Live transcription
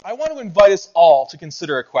I want to invite us all to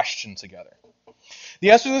consider a question together.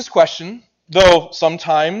 The answer to this question, though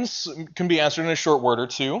sometimes can be answered in a short word or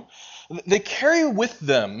two, they carry with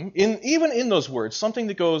them, even in those words, something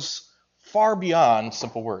that goes far beyond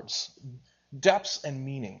simple words, depths and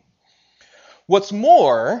meaning. What's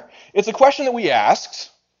more, it's a question that we ask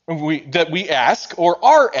or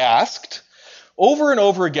are asked over and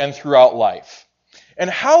over again throughout life. And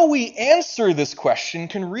how we answer this question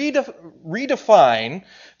can redefine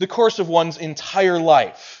the course of one's entire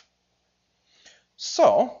life.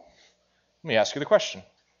 So, let me ask you the question.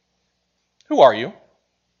 Who are you?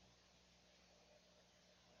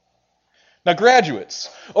 Now, graduates,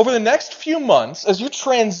 over the next few months, as you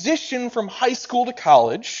transition from high school to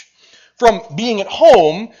college, from being at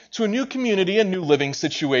home to a new community, a new living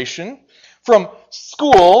situation, from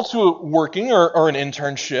school to working or an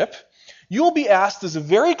internship, you will be asked this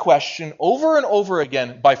very question over and over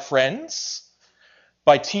again by friends,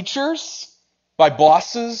 by teachers, by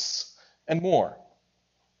bosses, and more.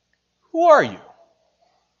 Who are you?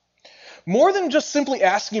 More than just simply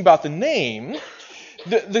asking about the name,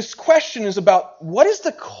 this question is about what is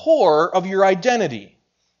the core of your identity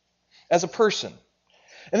as a person?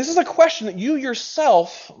 And this is a question that you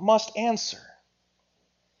yourself must answer.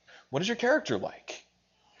 What is your character like?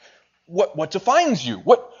 What defines you?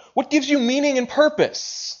 What gives you meaning and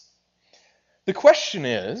purpose? The question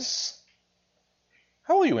is,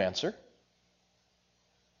 how will you answer?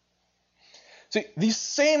 See, these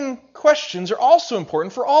same questions are also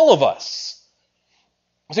important for all of us.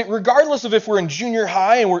 See, regardless of if we're in junior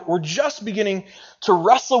high and we're just beginning to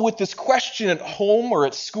wrestle with this question at home or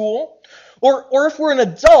at school, or if we're an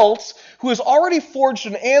adult who has already forged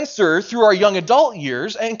an answer through our young adult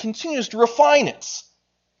years and continues to refine it.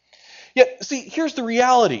 Yet, see, here's the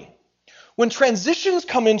reality. When transitions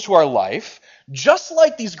come into our life, just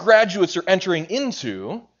like these graduates are entering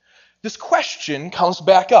into, this question comes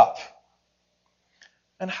back up.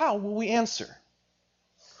 And how will we answer?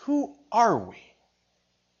 Who are we?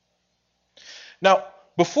 Now,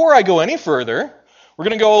 before I go any further, we're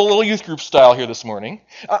going to go a little youth group style here this morning.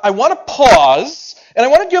 I want to pause, and I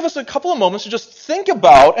want to give us a couple of moments to just think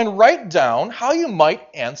about and write down how you might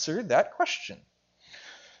answer that question.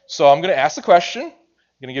 So I'm going to ask the question. I'm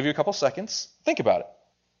going to give you a couple seconds. Think about it.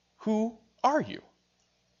 Who are you?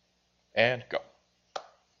 And go.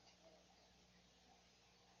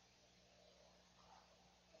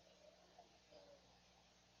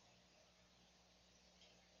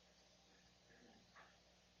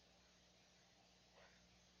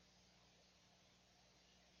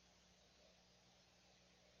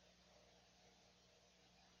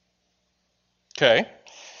 Okay.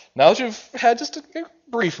 Now that you've had just a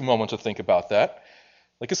brief moment to think about that,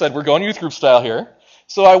 like I said, we're going youth group style here.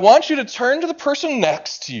 So I want you to turn to the person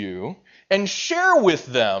next to you and share with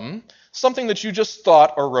them something that you just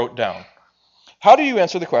thought or wrote down. How do you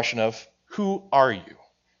answer the question of, who are you?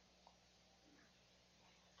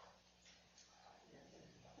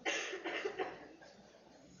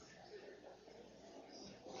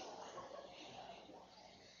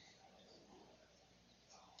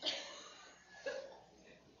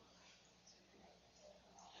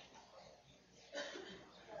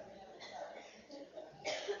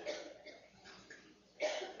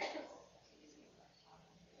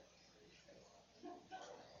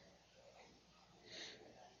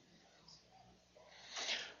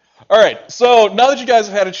 All right, so now that you guys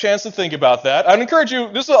have had a chance to think about that, I'd encourage you,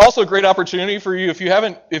 this is also a great opportunity for you,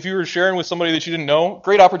 if you were sharing with somebody that you didn't know,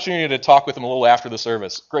 great opportunity to talk with them a little after the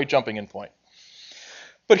service. Great jumping in point.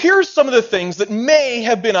 But here's some of the things that may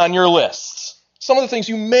have been on your list. Some of the things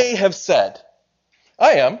you may have said.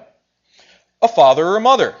 I am a father or a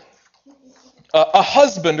mother, a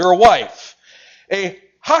husband or a wife, a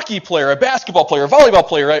hockey player, a basketball player, a volleyball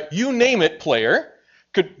player, a you name it player,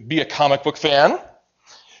 could be a comic book fan,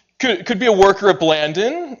 could be a worker at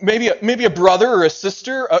Blandon, maybe a brother or a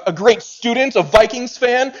sister, a great student, a Vikings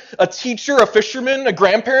fan, a teacher, a fisherman, a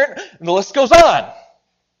grandparent, and the list goes on.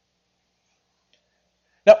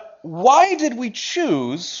 Now, why did we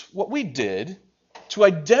choose what we did to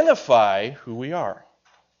identify who we are?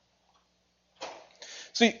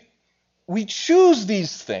 See, we choose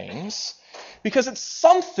these things because it's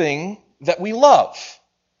something that we love.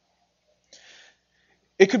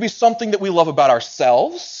 It could be something that we love about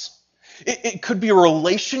ourselves. It could be a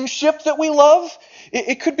relationship that we love.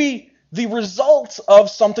 It could be the result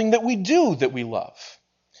of something that we do that we love.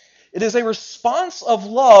 It is a response of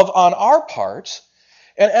love on our part,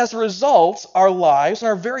 and as a result, our lives and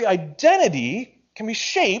our very identity can be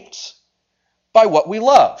shaped by what we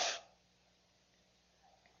love.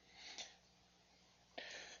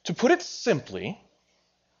 To put it simply,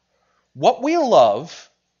 What we love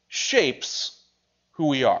shapes who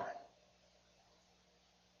we are.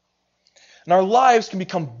 And our lives can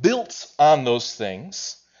become built on those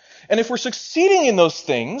things. And if we're succeeding in those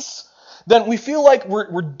things, then we feel like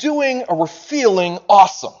we're doing or we're feeling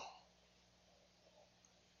awesome.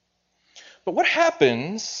 But what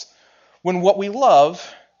happens when what we love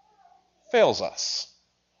fails us?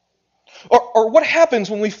 Or what happens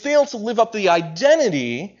when we fail to live up to the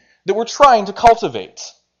identity that we're trying to cultivate?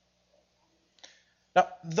 Now,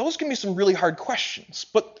 those can be some really hard questions,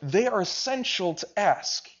 but they are essential to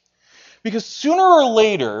ask. Because sooner or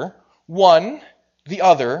later, one, the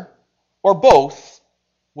other, or both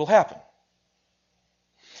will happen.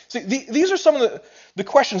 See, these are some of the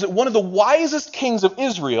questions that one of the wisest kings of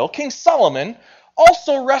Israel, King Solomon,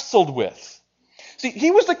 also wrestled with. See,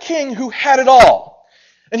 he was the king who had it all,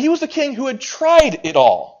 and he was the king who had tried it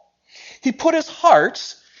all. He put his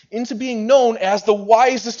heart into being known as the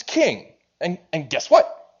wisest king, and guess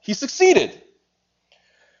what? He succeeded.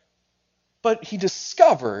 But he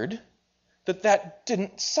discovered that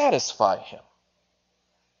didn't satisfy him.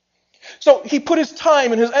 So he put his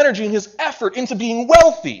time and his energy and his effort into being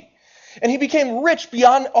wealthy, and he became rich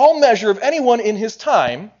beyond all measure of anyone in his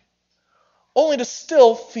time, only to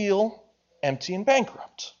still feel empty and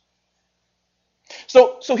bankrupt.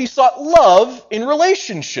 So he sought love in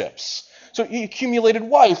relationships. So he accumulated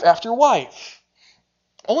wife after wife,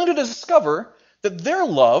 only to discover that their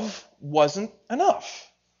love wasn't enough.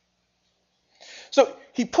 So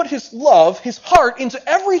he put his love, his heart, into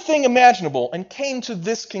everything imaginable and came to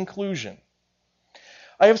this conclusion.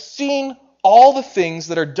 I have seen all the things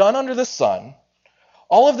that are done under the sun.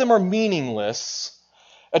 All of them are meaningless,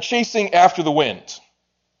 a chasing after the wind.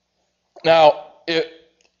 Now,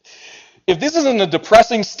 if this isn't a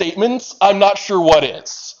depressing statement, I'm not sure what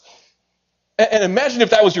is. And imagine if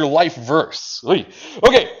that was your life verse.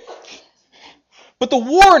 Okay. But the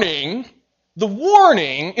warning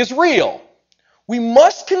is real. We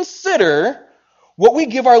must consider what we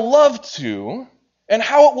give our love to and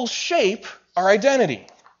how it will shape our identity.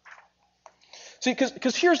 See,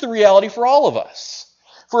 because here's the reality for all of us.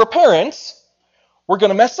 For a parent, we're going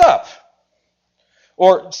to mess up.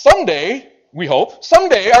 Or someday, we hope,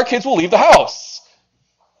 someday our kids will leave the house.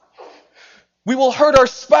 We will hurt our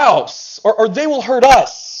spouse, or they will hurt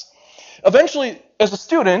us. Eventually, as a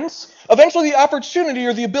student, the opportunity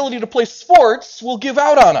or the ability to play sports will give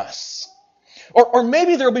out on us. Or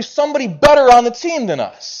maybe there will be somebody better on the team than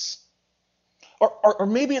us. Or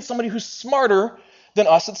maybe it's somebody who's smarter than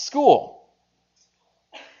us at school.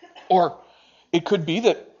 Or it could be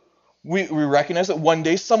that we recognize that one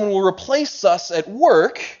day someone will replace us at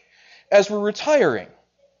work as we're retiring.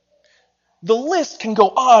 The list can go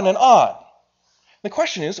on and on. The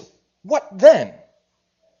question is, what then?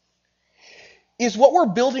 Is what we're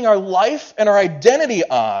building our life and our identity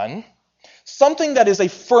on something that is a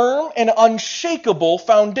firm and unshakable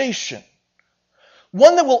foundation?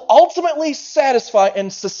 One that will ultimately satisfy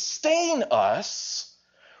and sustain us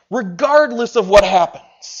regardless of what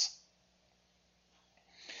happens.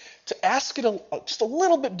 To ask it just a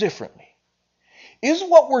little bit differently, is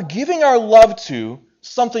what we're giving our love to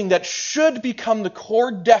something that should become the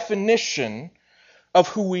core definition of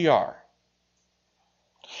who we are?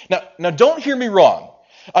 Now don't hear me wrong.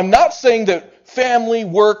 I'm not saying that family,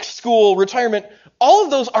 work, school, retirement, all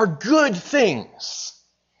of those are good things.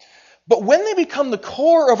 But when they become the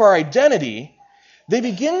core of our identity, they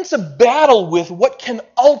begin to battle with what can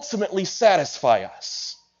ultimately satisfy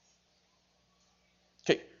us.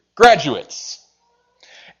 Okay, graduates,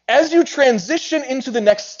 as you transition into the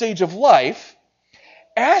next stage of life,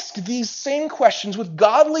 ask these same questions with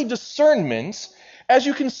godly discernment as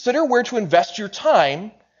you consider where to invest your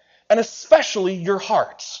time and especially your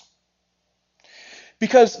heart.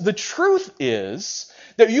 Because the truth is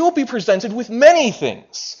that you will be presented with many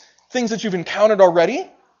things that you've encountered already,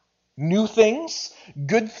 new things,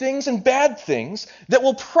 good things, and bad things that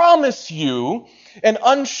will promise you an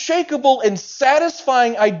unshakable and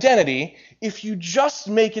satisfying identity if you just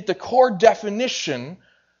make it the core definition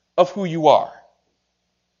of who you are.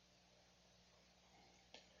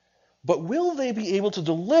 But will they be able to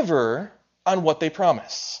deliver on what they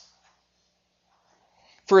promise?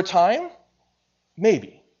 For a time,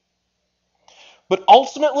 maybe. But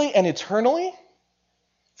ultimately and eternally,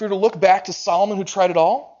 if we were to look back to Solomon who tried it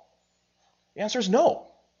all, the answer is no.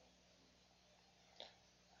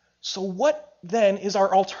 So what then is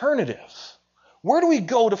our alternative? Where do we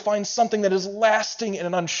go to find something that is lasting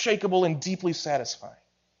and unshakable and deeply satisfying?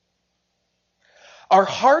 Our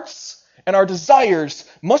hearts and our desires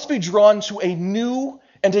must be drawn to a new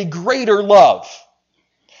and a greater love.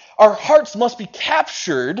 Our hearts must be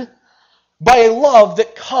captured by a love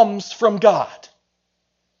that comes from God.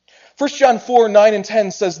 1 John 4, 9 and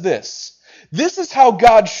 10 says this, "This is how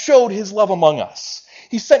God showed his love among us.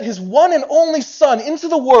 He sent his one and only Son into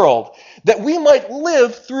the world that we might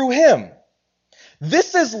live through him.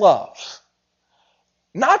 This is love.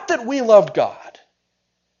 Not that we loved God,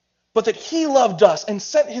 but that he loved us and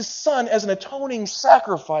sent his Son as an atoning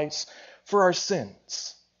sacrifice for our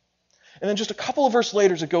sins." And then just a couple of verses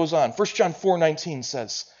later it goes on. 1 John 4:19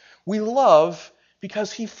 says, "We love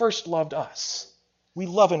because he first loved us." We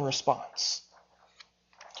love in response.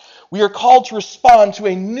 We are called to respond to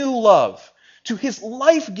a new love, to his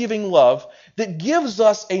life-giving love that gives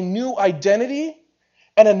us a new identity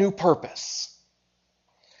and a new purpose.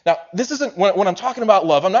 Now, this isn't, when I'm talking about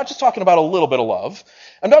love, I'm not just talking about a little bit of love.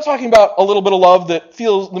 I'm not talking about a little bit of love that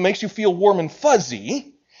makes you feel warm and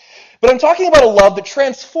fuzzy, but I'm talking about a love that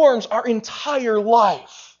transforms our entire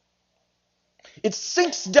life. It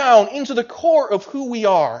sinks down into the core of who we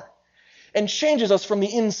are and changes us from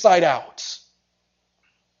the inside out.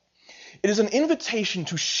 It is an invitation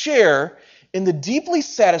to share in the deeply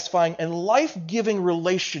satisfying and life-giving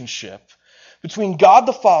relationship between God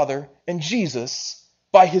the Father and Jesus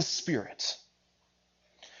by his Spirit.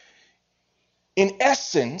 In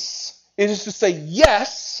essence, it is to say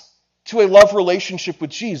yes to a love relationship with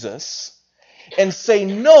Jesus and say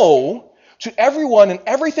no to everyone and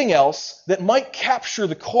everything else that might capture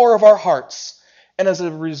the core of our hearts and as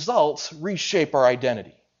a result reshape our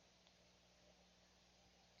identity.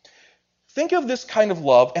 Think of this kind of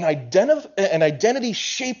love, an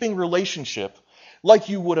identity-shaping relationship, like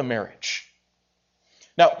you would a marriage.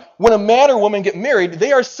 Now, when a man or woman get married,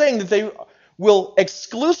 they are saying that they will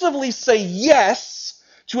exclusively say yes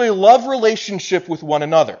to a love relationship with one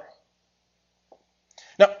another.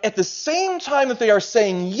 Now, at the same time that they are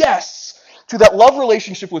saying yes to that love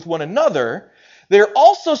relationship with one another, they're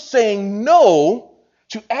also saying no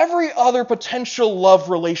to every other potential love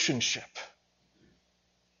relationship.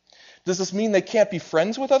 Does this mean they can't be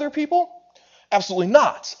friends with other people? Absolutely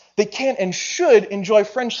not. They can and should enjoy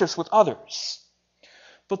friendships with others.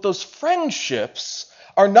 But those friendships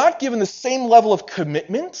are not given the same level of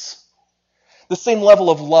commitment, the same level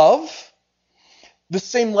of love, the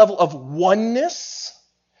same level of oneness,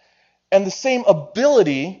 and the same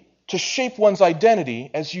ability to shape one's identity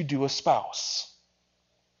as you do a spouse.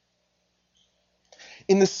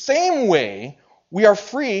 In the same way, we are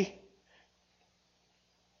free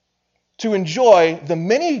to enjoy the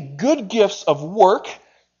many good gifts of work,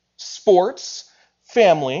 sports,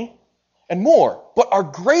 family, and more. But our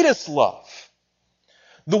greatest love,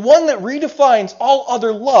 the one that redefines all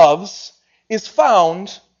other loves, is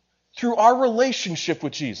found through our relationship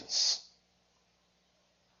with Jesus.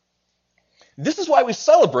 This is why we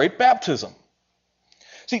celebrate baptism.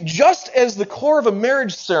 See, just as the core of a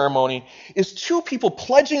marriage ceremony is two people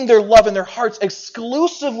pledging their love in their hearts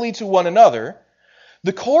exclusively to one another,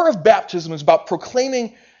 the core of baptism is about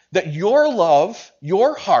proclaiming that your love,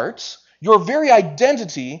 your heart, your very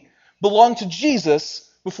identity belong to Jesus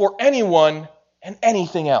before anyone and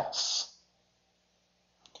anything else.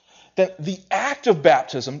 That the act of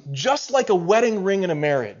baptism, just like a wedding ring in a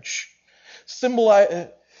marriage,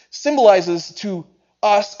 symbolizes to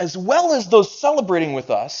us, as well as those celebrating with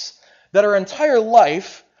us, that our entire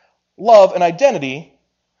life, love, and identity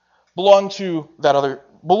belong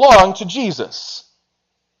to Jesus.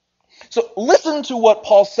 So listen to what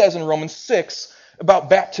Paul says in Romans 6 about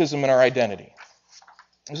baptism and our identity.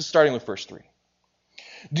 This is starting with verse 3.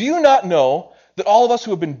 "Do you not know that all of us who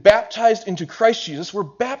have been baptized into Christ Jesus were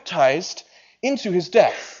baptized into his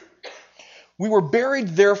death? We were buried,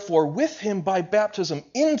 therefore, with him by baptism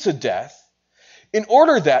into death, in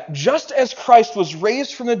order that, just as Christ was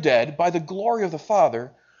raised from the dead by the glory of the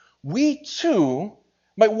Father, we too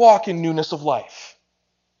might walk in newness of life.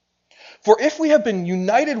 For if we have been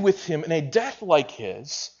united with him in a death like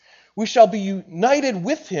his, we shall be united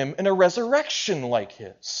with him in a resurrection like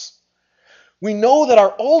his. We know that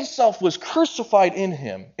our old self was crucified in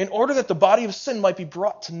him in order that the body of sin might be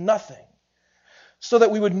brought to nothing, so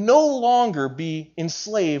that we would no longer be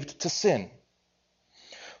enslaved to sin.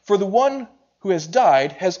 For the one who has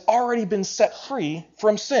died has already been set free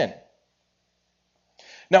from sin.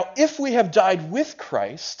 Now, if we have died with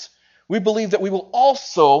Christ, we believe that we will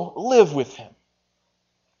also live with him.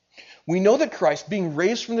 We know that Christ, being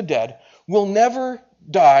raised from the dead, will never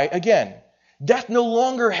die again. Death no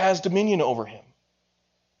longer has dominion over him.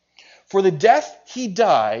 For the death he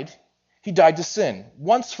died to sin,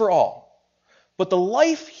 once for all. But the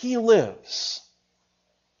life he lives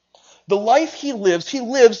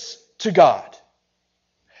to God.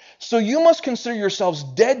 So you must consider yourselves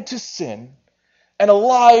dead to sin and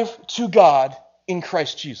alive to God in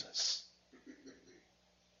Christ Jesus.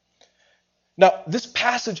 Now, this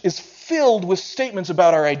passage is filled with statements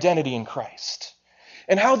about our identity in Christ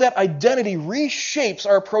and how that identity reshapes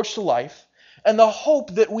our approach to life and the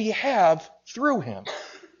hope that we have through him.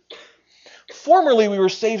 Formerly, we were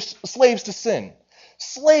slaves to sin,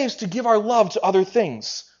 slaves to give our love to other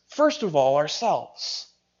things, first of all, ourselves.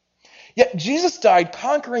 Yet Jesus died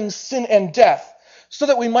conquering sin and death so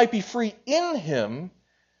that we might be free in him,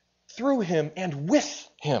 through him, and with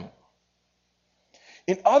him.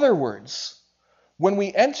 In other words, when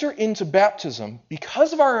we enter into baptism,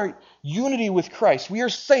 because of our unity with Christ, we are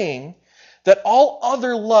saying that all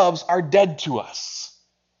other loves are dead to us.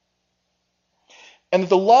 And that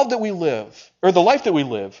the love that we live, or the life that we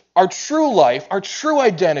live, our true life, our true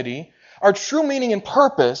identity, our true meaning and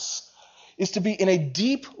purpose is to be in a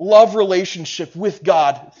deep love relationship with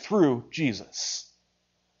God through Jesus.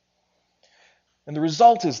 And the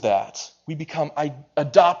result is that we become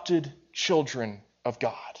adopted children of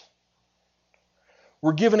God.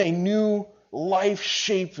 We're given a new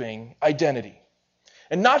life-shaping identity.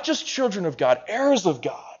 And not just children of God, heirs of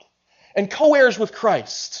God, and co-heirs with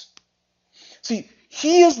Christ. See,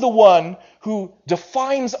 he is the one who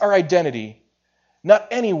defines our identity, not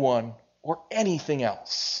anyone or anything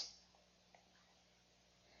else.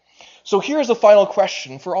 So here's the final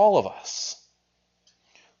question for all of us.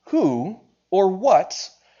 Who or what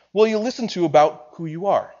will you listen to about who you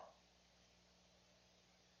are?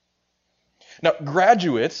 Now,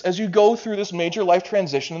 graduates, as you go through this major life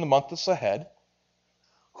transition in the months ahead,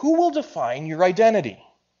 who will define your identity?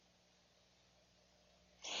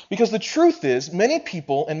 Because the truth is, many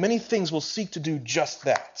people and many things will seek to do just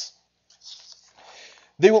that.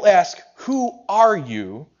 They will ask, who are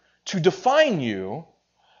you, to define you,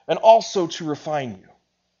 and also to refine you.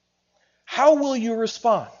 How will you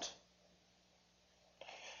respond?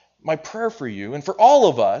 My prayer for you, and for all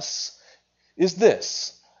of us, is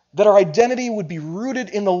this, that our identity would be rooted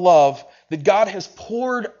in the love that God has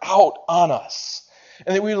poured out on us,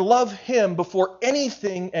 and that we would love him before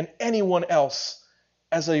anything and anyone else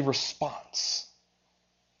as a response.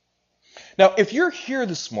 Now, if you're here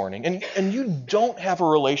this morning and you don't have a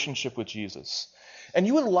relationship with Jesus, and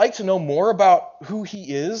you would like to know more about who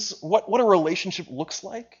he is, what a relationship looks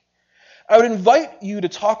like, I would invite you to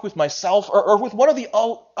talk with myself or with one of the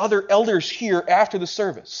other elders here after the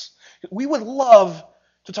service. We would love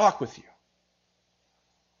to talk with you.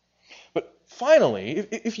 But finally,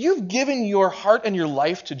 if you've given your heart and your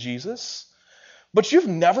life to Jesus, but you've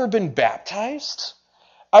never been baptized,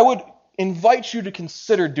 I would invite you to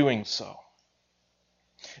consider doing so.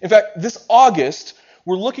 In fact, this August,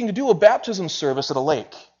 we're looking to do a baptism service at a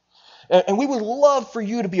lake. And we would love for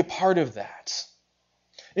you to be a part of that.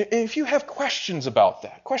 If you have questions about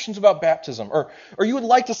that, questions about baptism, or you would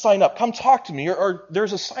like to sign up, come talk to me. Or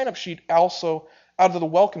there's a sign-up sheet also out of the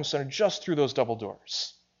Welcome Center just through those double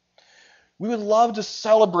doors. We would love to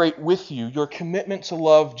celebrate with you your commitment to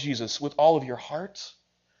love Jesus with all of your heart,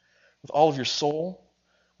 with all of your soul,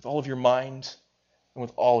 with all of your mind, and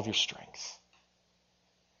with all of your strength.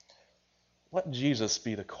 Let Jesus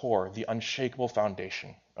be the core, the unshakable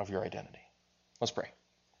foundation of your identity. Let's pray.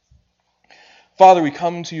 Father, we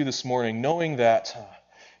come to you this morning knowing that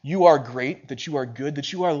you are great, that you are good,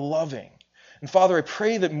 that you are loving. And Father, I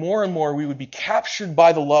pray that more and more we would be captured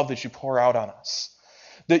by the love that you pour out on us,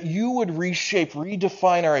 that you would reshape,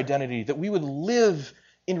 redefine our identity, that we would live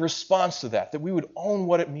in response to that, that we would own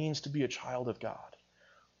what it means to be a child of God,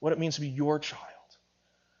 what it means to be your child,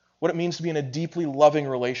 what it means to be in a deeply loving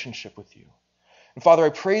relationship with you. And Father, I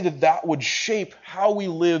pray that that would shape how we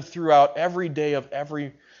live throughout every day of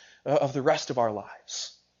the rest of our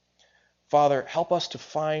lives. Father, help us to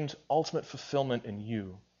find ultimate fulfillment in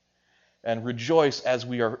you and rejoice as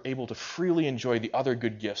we are able to freely enjoy the other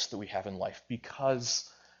good gifts that we have in life because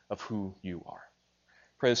of who you are.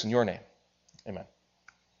 Pray this in your name. Amen.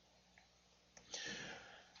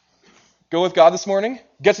 Go with God this morning.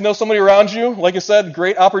 Get to know somebody around you. Like I said,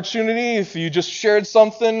 great opportunity. If you just shared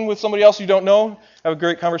something with somebody else you don't know, have a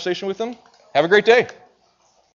great conversation with them. Have a great day.